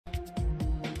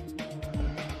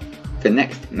The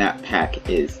next map pack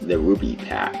is the Ruby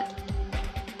pack.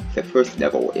 The first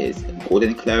level is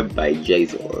GoldenClub by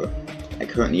Jazor. I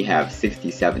currently have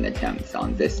 67 attempts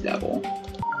on this level.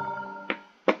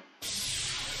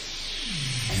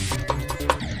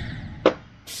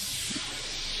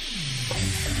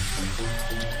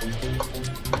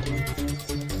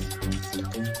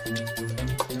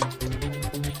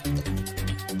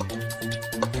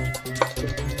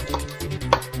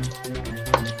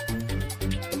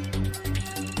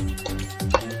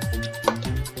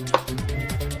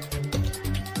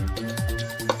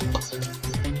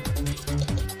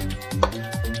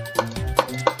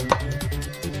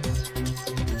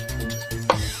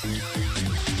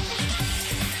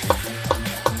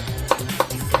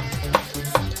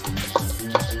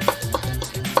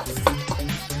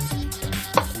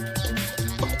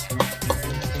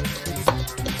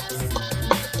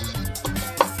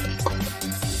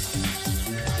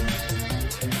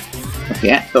 Okay,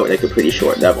 that felt like a pretty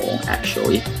short level,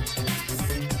 actually.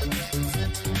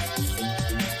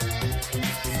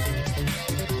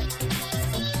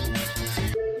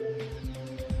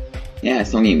 Yeah,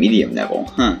 it's only a medium level,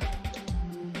 huh?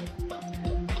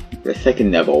 The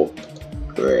second level,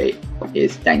 great,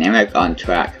 is Dynamic on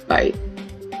Track by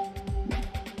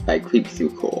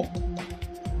Creepsucle.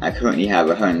 I currently have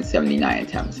 179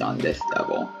 attempts on this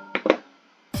level.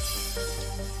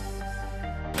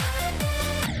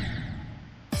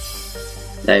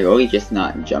 Did I really just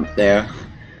not jump there?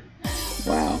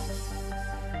 Wow.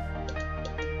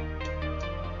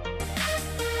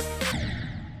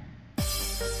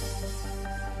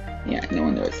 Yeah, no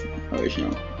wonder it's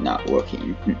original not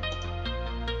working.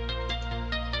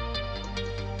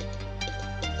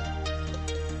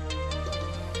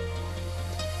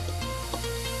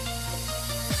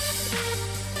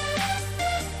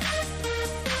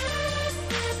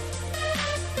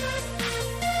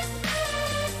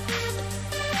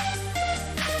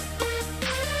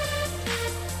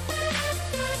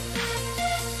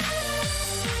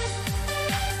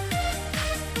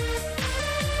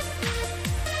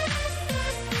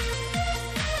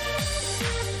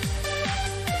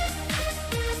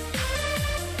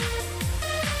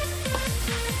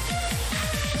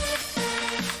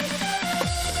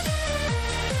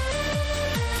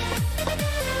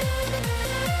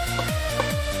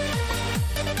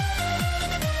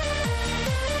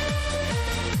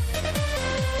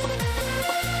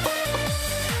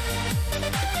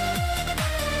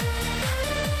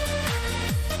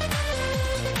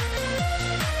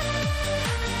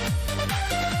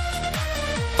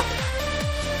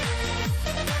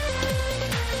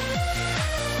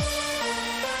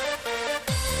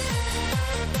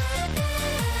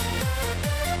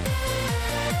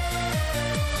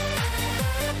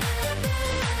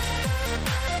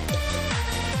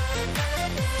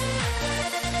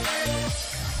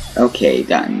 Okay,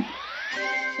 done.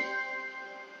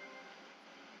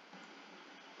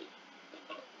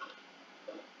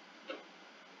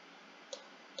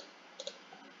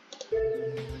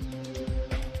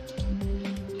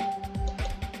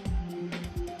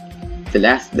 The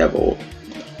last level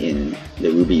in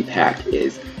the Ruby pack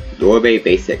is Doorway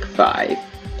Basic 5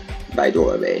 by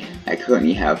Doorway. I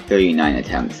currently have 39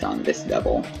 attempts on this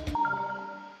level.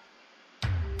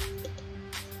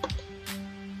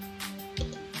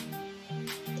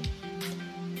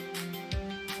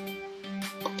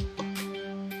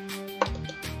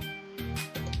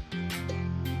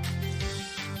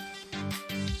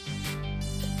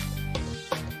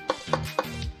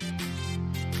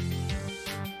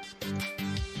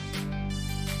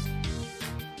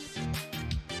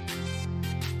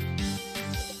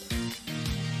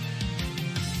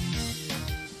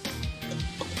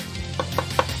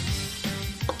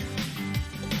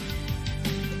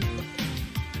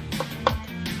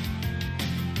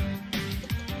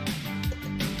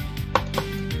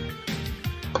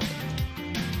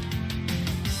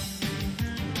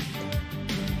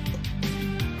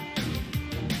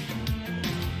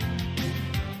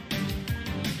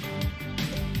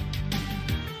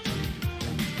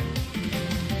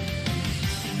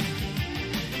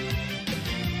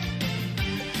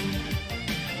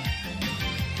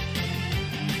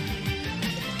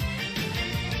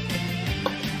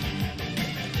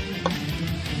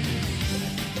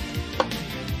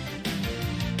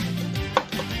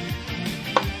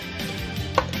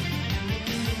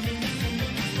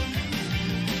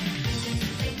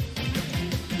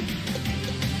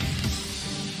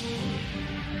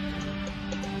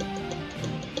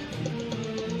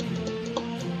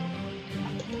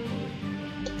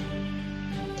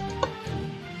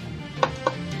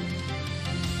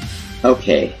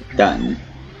 Okay, done.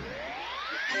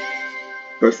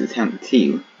 First attempt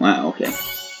too. Wow, okay.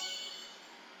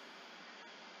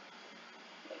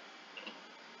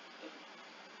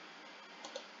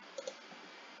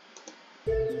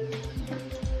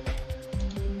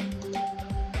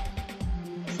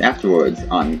 Afterwards,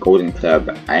 on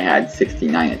GoldenClub, I had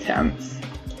 69 attempts.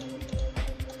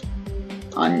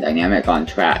 On Dynamic on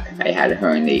Track, I had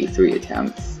 183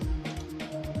 attempts.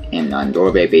 And on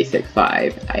Doorway Basic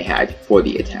 5, I had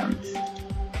 40 attempts.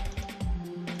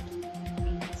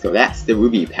 So that's the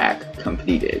Ruby pack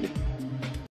completed.